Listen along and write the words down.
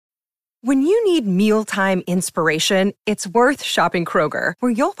When you need mealtime inspiration, it's worth shopping Kroger,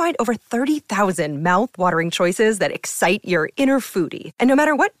 where you'll find over 30,000 mouth-watering choices that excite your inner foodie. And no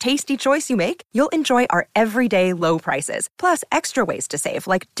matter what tasty choice you make, you'll enjoy our everyday low prices, plus extra ways to save,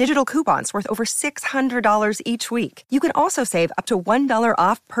 like digital coupons worth over $600 each week. You can also save up to $1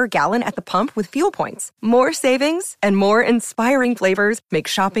 off per gallon at the pump with fuel points. More savings and more inspiring flavors make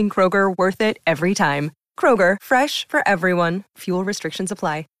shopping Kroger worth it every time. Kroger, fresh for everyone. Fuel restrictions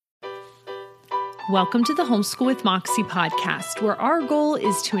apply. Welcome to the Homeschool with Moxie podcast, where our goal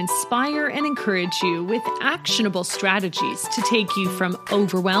is to inspire and encourage you with actionable strategies to take you from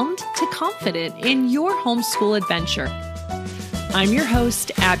overwhelmed to confident in your homeschool adventure. I'm your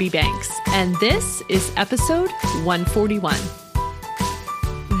host, Abby Banks, and this is episode 141.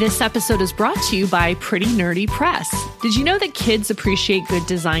 This episode is brought to you by Pretty Nerdy Press. Did you know that kids appreciate good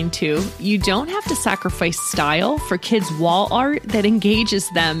design too? You don't have to sacrifice style for kids' wall art that engages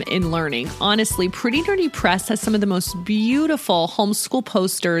them in learning. Honestly, Pretty Nerdy Press has some of the most beautiful homeschool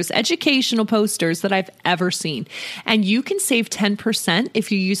posters, educational posters that I've ever seen. And you can save 10%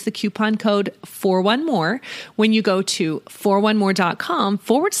 if you use the coupon code 41more when you go to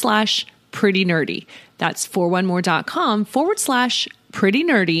 4onemore.com/prettynerdy. That's 4onemore.com/pretty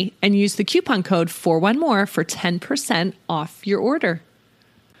nerdy and use the coupon code 41more for 10% off your order.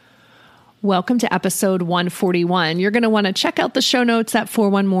 Welcome to episode 141. You're going to want to check out the show notes at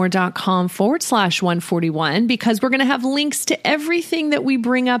 4onemore.com/141 because we're going to have links to everything that we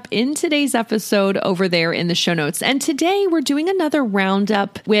bring up in today's episode over there in the show notes. And today we're doing another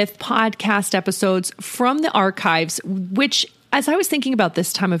roundup with podcast episodes from the archives, which, as I was thinking about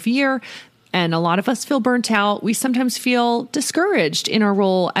this time of year, and a lot of us feel burnt out. We sometimes feel discouraged in our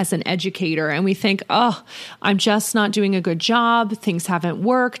role as an educator. And we think, oh, I'm just not doing a good job. Things haven't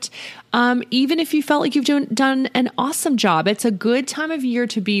worked. Even if you felt like you've done an awesome job, it's a good time of year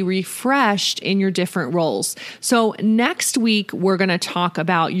to be refreshed in your different roles. So next week, we're going to talk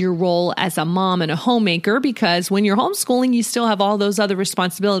about your role as a mom and a homemaker, because when you're homeschooling, you still have all those other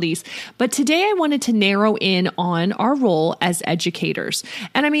responsibilities. But today I wanted to narrow in on our role as educators.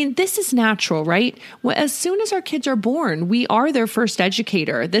 And I mean, this is natural, right? Well, as soon as our kids are born, we are their first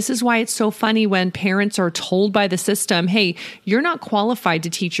educator. This is why it's so funny when parents are told by the system, hey, you're not qualified to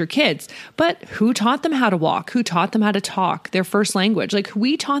teach your kids. But who taught them how to walk? Who taught them how to talk their first language? Like,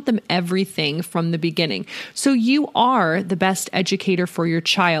 we taught them everything from the beginning. So you are the best educator for your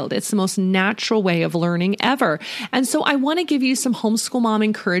child. It's the most natural way of learning ever. And so I want to give you some homeschool mom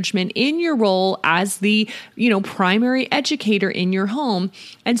encouragement in your role as the, primary educator in your home.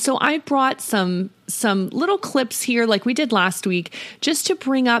 And so I brought some little clips here like we did last week, just to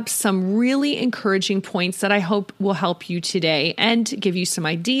bring up some really encouraging points that I hope will help you today and give you some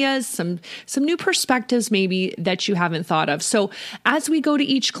ideas, some new perspectives maybe that you haven't thought of. So as we go to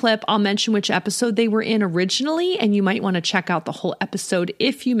each clip, I'll mention which episode they were in originally, and you might want to check out the whole episode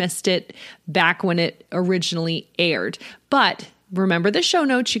if you missed it back when it originally aired. But remember the show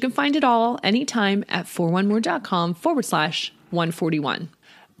notes. You can find it all anytime at 4onemore.com/141.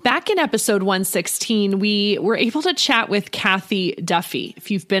 Back in episode 116, we were able to chat with Kathy Duffy.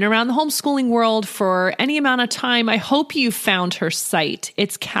 If you've been around the homeschooling world for any amount of time, I hope you found her site.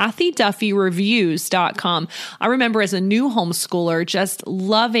 It's KathyDuffyReviews.com. I remember as a new homeschooler just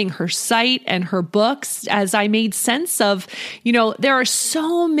loving her site and her books as I made sense of, there are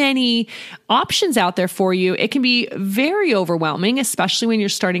so many options out there for you. It can be very overwhelming, especially when you're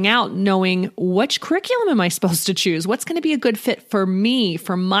starting out, knowing which curriculum am I supposed to choose? What's going to be a good fit for me,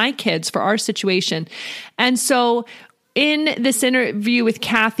 for my kids, for our situation. And so in this interview with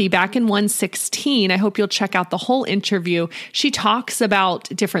Kathy back in 116, I hope you'll check out the whole interview. She talks about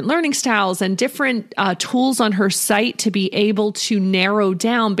different learning styles and different tools on her site to be able to narrow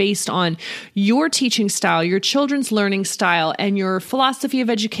down based on your teaching style, your children's learning style, and your philosophy of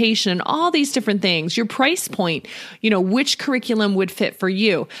education, all these different things, your price point, which curriculum would fit for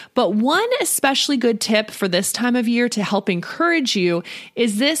you. But one especially good tip for this time of year to help encourage you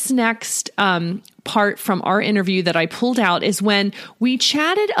is this next part from our interview that I pulled out is when we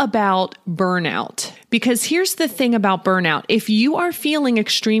chatted about burnout. Because here's the thing about burnout. If you are feeling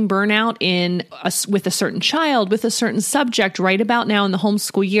extreme burnout with a certain child, with a certain subject right about now in the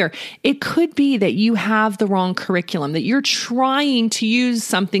homeschool year, it could be that you have the wrong curriculum, that you're trying to use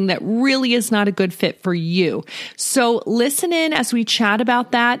something that really is not a good fit for you. So listen in as we chat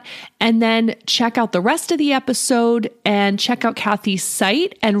about that, and then check out the rest of the episode and check out Kathy's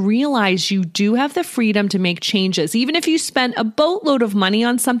site and realize you do have the freedom to make changes. Even if you spent a boatload of money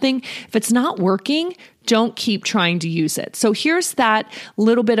on something, if it's not working, don't keep trying to use it. So here's that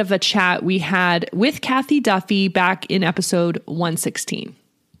little bit of a chat we had with Kathy Duffy back in episode 116.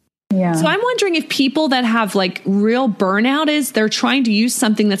 Yeah. So I'm wondering if people that have like real burnout is they're trying to use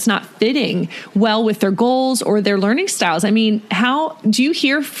something that's not fitting well with their goals or their learning styles. I mean, how do you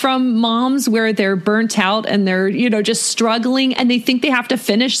hear from moms where they're burnt out and they're, just struggling and they think they have to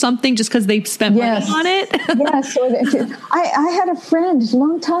finish something just because they've spent money on it? Yes. I had a friend a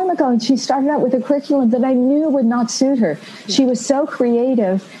long time ago, and she started out with a curriculum that I knew would not suit her. She was so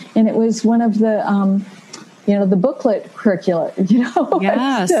creative, and it was one of the, the booklet curricula,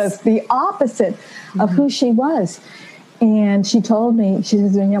 Yes. just the opposite of who she was. And she told me, she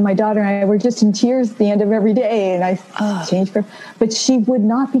says, my daughter and I were just in tears at the end of every day, and I changed her. But she would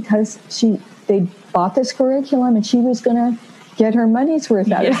not, because they bought this curriculum and she was going to get her money's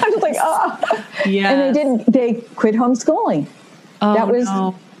worth out of it. I was like, And they quit homeschooling. That was,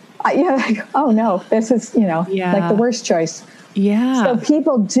 this is, like the worst choice. Yeah. So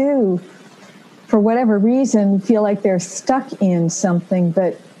people do, for whatever reason, feel like they're stuck in something,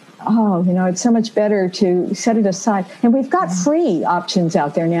 but it's so much better to set it aside. And we've got free options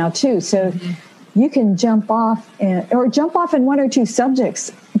out there now too. So you can jump off in one or two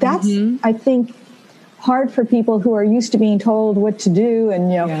subjects. That's, I think, hard for people who are used to being told what to do,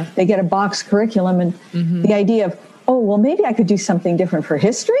 and they get a box curriculum, and the idea of, maybe I could do something different for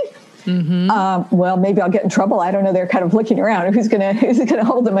history. Well, maybe I'll get in trouble. I don't know. They're kind of looking around. Who's gonna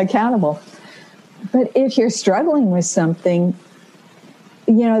hold them accountable? But if you're struggling with something,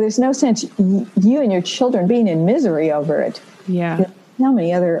 there's no sense you and your children being in misery over it. Yeah. There's so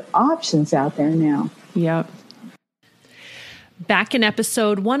many other options out there now. Yep. Back in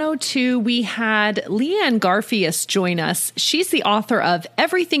episode 102, we had Leanne Garfias join us. She's the author of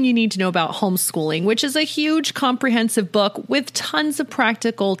Everything You Need to Know About Homeschooling, which is a huge, comprehensive book with tons of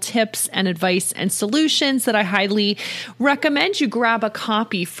practical tips and advice and solutions that I highly recommend you grab a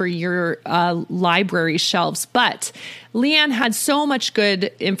copy for your library shelves. But Leanne had so much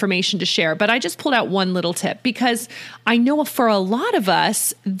good information to share, but I just pulled out one little tip because I know for a lot of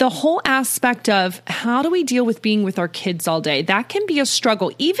us, the whole aspect of how do we deal with being with our kids all day, that can be a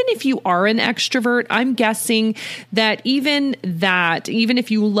struggle. Even if you are an extrovert, I'm guessing that even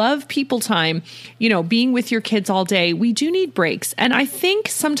if you love people time, being with your kids all day, we do need breaks. And I think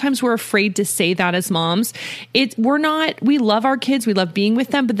sometimes we're afraid to say that as moms. We love our kids, we love being with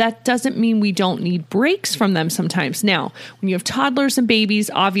them, but that doesn't mean we don't need breaks from them sometimes. Now, when you have toddlers and babies,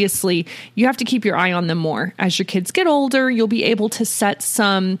 obviously, you have to keep your eye on them more. As your kids get older, you'll be able to set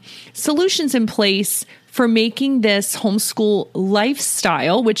some solutions in place for making this homeschool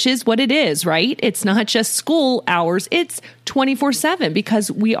lifestyle, which is what it is, right? It's not just school hours, it's 24/7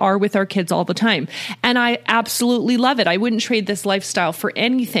 because we are with our kids all the time. And I absolutely love it. I wouldn't trade this lifestyle for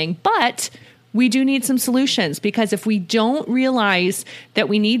anything, but we do need some solutions, because if we don't realize that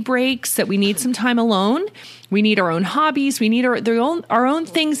we need breaks, that we need some time alone, we need our own hobbies, we need our own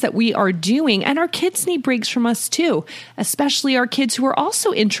things that we are doing, and our kids need breaks from us too, especially our kids who are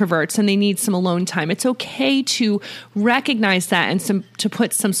also introverts and they need some alone time. It's okay to recognize that and to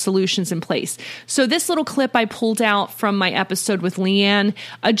put some solutions in place. So this little clip I pulled out from my episode with Leanne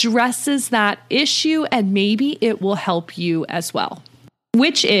addresses that issue, and maybe it will help you as well,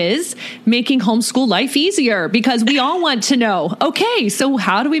 which is making homeschool life easier, because we all want to know, okay, so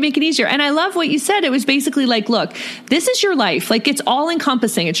how do we make it easier? And I love what you said. It was basically like, look, this is your life. Like, it's all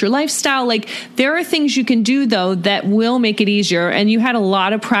encompassing. It's your lifestyle. Like, there are things you can do though that will make it easier. And you had a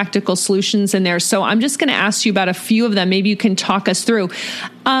lot of practical solutions in there. So I'm just going to ask you about a few of them. Maybe you can talk us through.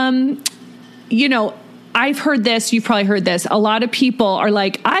 I've heard this, you've probably heard this. A lot of people are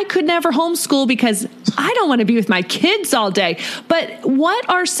like, I could never homeschool because I don't want to be with my kids all day. But what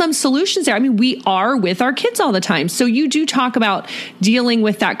are some solutions there? I mean, we are with our kids all the time. So you do talk about dealing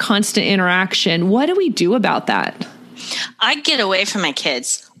with that constant interaction. What do we do about that? I get away from my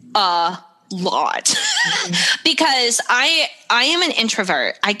kids a lot because I am an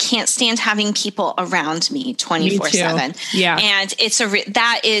introvert. I can't stand having people around me 24/7. Yeah. And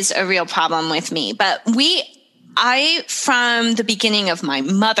that is a real problem with me. But I, from the beginning of my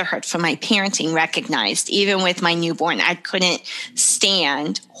motherhood, from my parenting, recognized, even with my newborn, I couldn't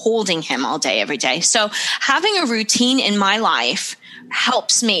stand holding him all day, every day. So having a routine in my life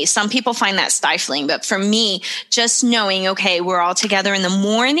helps me. Some people find that stifling, but for me, just knowing, okay, we're all together in the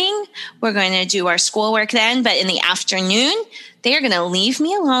morning, we're going to do our schoolwork then, but in the afternoon, They are going to leave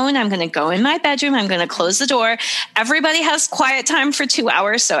me alone. I'm going to go in my bedroom. I'm going to close the door. Everybody has quiet time for 2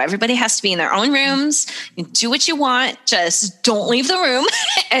 hours. So everybody has to be in their own rooms. You do what you want. Just don't leave the room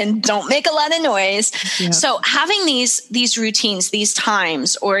and don't make a lot of noise. Yep. So having these routines, these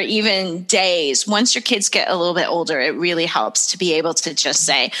times, or even days, once your kids get a little bit older, it really helps to be able to just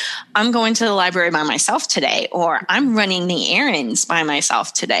say, I'm going to the library by myself today, or I'm running the errands by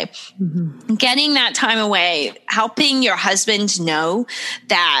myself today. Mm-hmm. Getting that time away, helping your husband know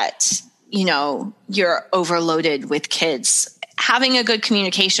that, you're overloaded with kids, having a good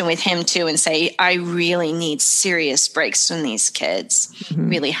communication with him too, and say, I really need serious breaks from these kids,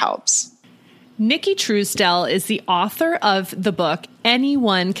 really helps. Nikki Truesdell is the author of the book,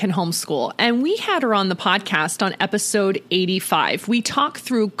 Anyone Can Homeschool. And we had her on the podcast on episode 85. We talk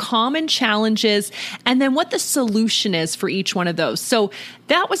through common challenges and then what the solution is for each one of those. So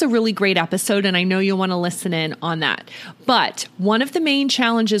that was a really great episode, and I know you'll want to listen in on that. But one of the main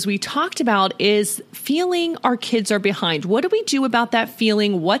challenges we talked about is feeling our kids are behind. What do we do about that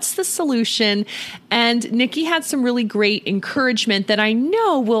feeling? What's the solution? And Nikki had some really great encouragement that I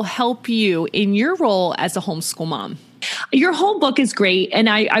know will help you in your role as a homeschool mom. Your whole book is great. And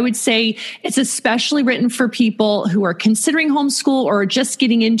I would say it's especially written for people who are considering homeschool or just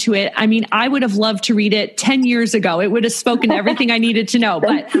getting into it. I mean, I would have loved to read it 10 years ago. It would have spoken everything I needed to know.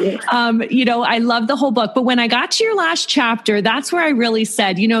 But, I love the whole book. But when I got to your last chapter, that's where I really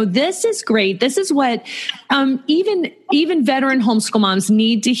said, this is great. This is what even veteran homeschool moms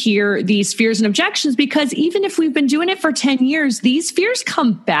need to hear, these fears and objections, because even if we've been doing it for 10 years, these fears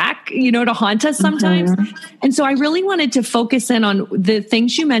come back, to haunt us sometimes. Mm-hmm. And so I really wanted to focus in on the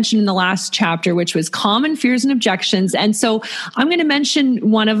things you mentioned in the last chapter, which was common fears and objections. And so I'm going to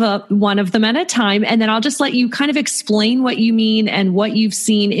mention one of them at a time, and then I'll just let you kind of explain what you mean and what you've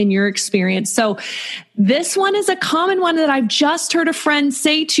seen in your experience. So this one is a common one that I've just heard a friend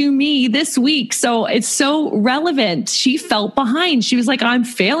say to me this week. So it's so relevant. She felt behind. She was like, I'm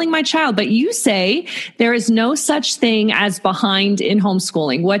failing my child. But you say there is no such thing as behind in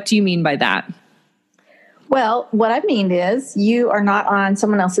homeschooling. What do you mean by that? Well, what I mean is you are not on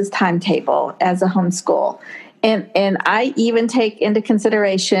someone else's timetable as a homeschool. And I even take into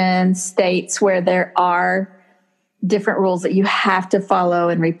consideration states where there are different rules that you have to follow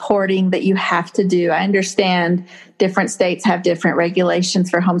and reporting that you have to do. I understand different states have different regulations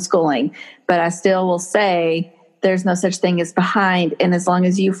for homeschooling, but I still will say there's no such thing as behind. And as long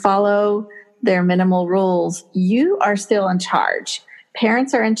as you follow their minimal rules, you are still in charge.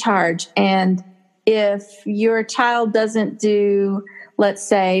 Parents are in charge. And if your child doesn't do, let's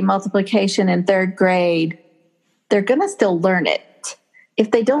say, multiplication in third grade, they're going to still learn it.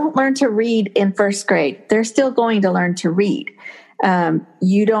 If they don't learn to read in first grade, they're still going to learn to read.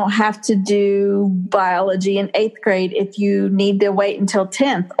 You don't have to do biology in 8th grade if you need to wait until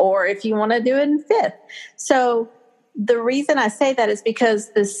 10th, or if you want to do it in 5th. So the reason I say that is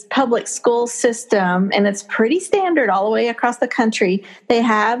because this public school system, and it's pretty standard all the way across the country, they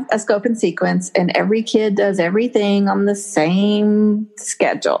have a scope and sequence, and every kid does everything on the same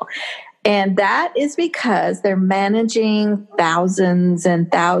schedule. And that is because they're managing thousands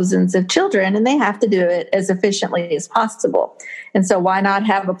and thousands of children, and they have to do it as efficiently as possible. And so why not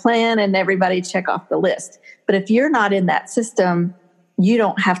have a plan and everybody check off the list? But if you're not in that system, you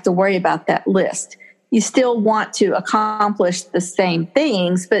don't have to worry about that list. You still want to accomplish the same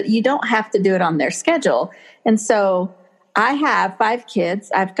things, but you don't have to do it on their schedule. And so I have 5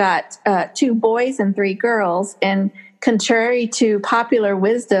 kids. I've got 2 boys and 3 girls, and contrary to popular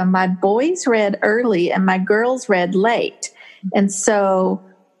wisdom, my boys read early and my girls read late. And so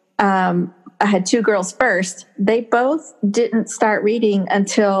I had 2 girls first. They both didn't start reading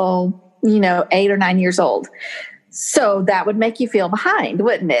until, 8 or 9 years old. So that would make you feel behind,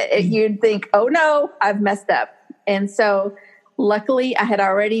 wouldn't it? You'd think, oh no, I've messed up. And so luckily I had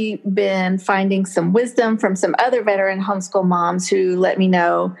already been finding some wisdom from some other veteran homeschool moms who let me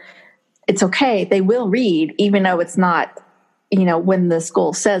know it's okay. They will read, even though it's not, when the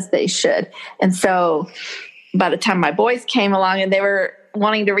school says they should. And so by the time my boys came along and they were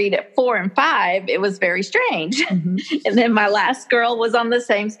wanting to read at 4 and 5, it was very strange. Mm-hmm. And then my last girl was on the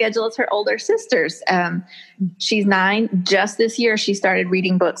same schedule as her older sisters. She's 9. Just this year, she started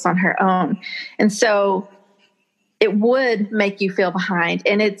reading books on her own. And so it would make you feel behind.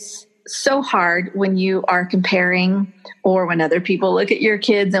 And it's so hard when you are comparing, or when other people look at your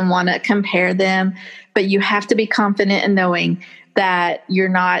kids and want to compare them. But you have to be confident in knowing that you're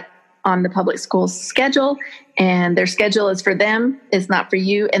not on the public school schedule, and their schedule is for them, it's not for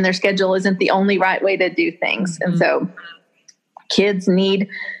you, and their schedule isn't the only right way to do things. Mm-hmm. And so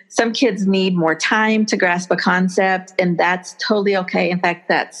Some kids need more time to grasp a concept, and that's totally okay. In fact,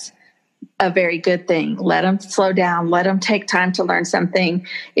 that's a very good thing. Let them slow down. Let them take time to learn something.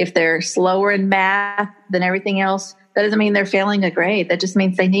 If they're slower in math than everything else, that doesn't mean they're failing a grade. That just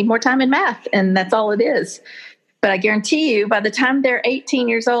means they need more time in math, and that's all it is. But I guarantee you, by the time they're 18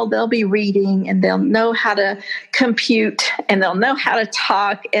 years old, they'll be reading, and they'll know how to compute, and they'll know how to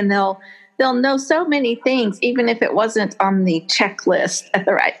talk, and they'll know so many things, even if it wasn't on the checklist at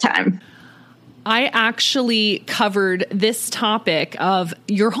the right time. I actually covered this topic of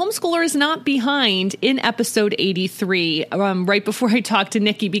your homeschooler is not behind in episode 83, right before I talked to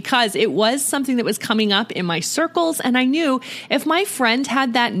Nikki, because it was something that was coming up in my circles. And I knew if my friend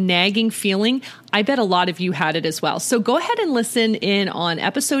had that nagging feeling, I bet a lot of you had it as well. So go ahead and listen in on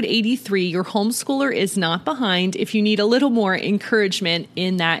episode 83, Your Homeschooler is Not Behind, if you need a little more encouragement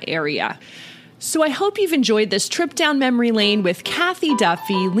in that area. So I hope you've enjoyed this trip down memory lane with Kathy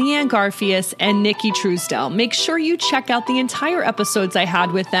Duffy, Leanne Garfias, and Nikki Truesdell. Make sure you check out the entire episodes I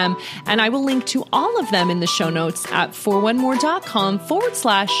had with them, and I will link to all of them in the show notes at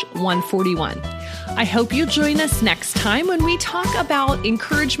foronmore.com/141. I hope you join us next time when we talk about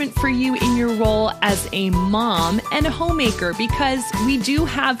encouragement for you in your role as a mom and a homemaker, because we do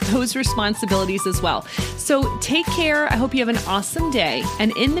have those responsibilities as well. So take care. I hope you have an awesome day.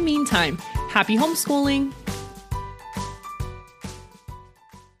 And in the meantime, happy homeschooling.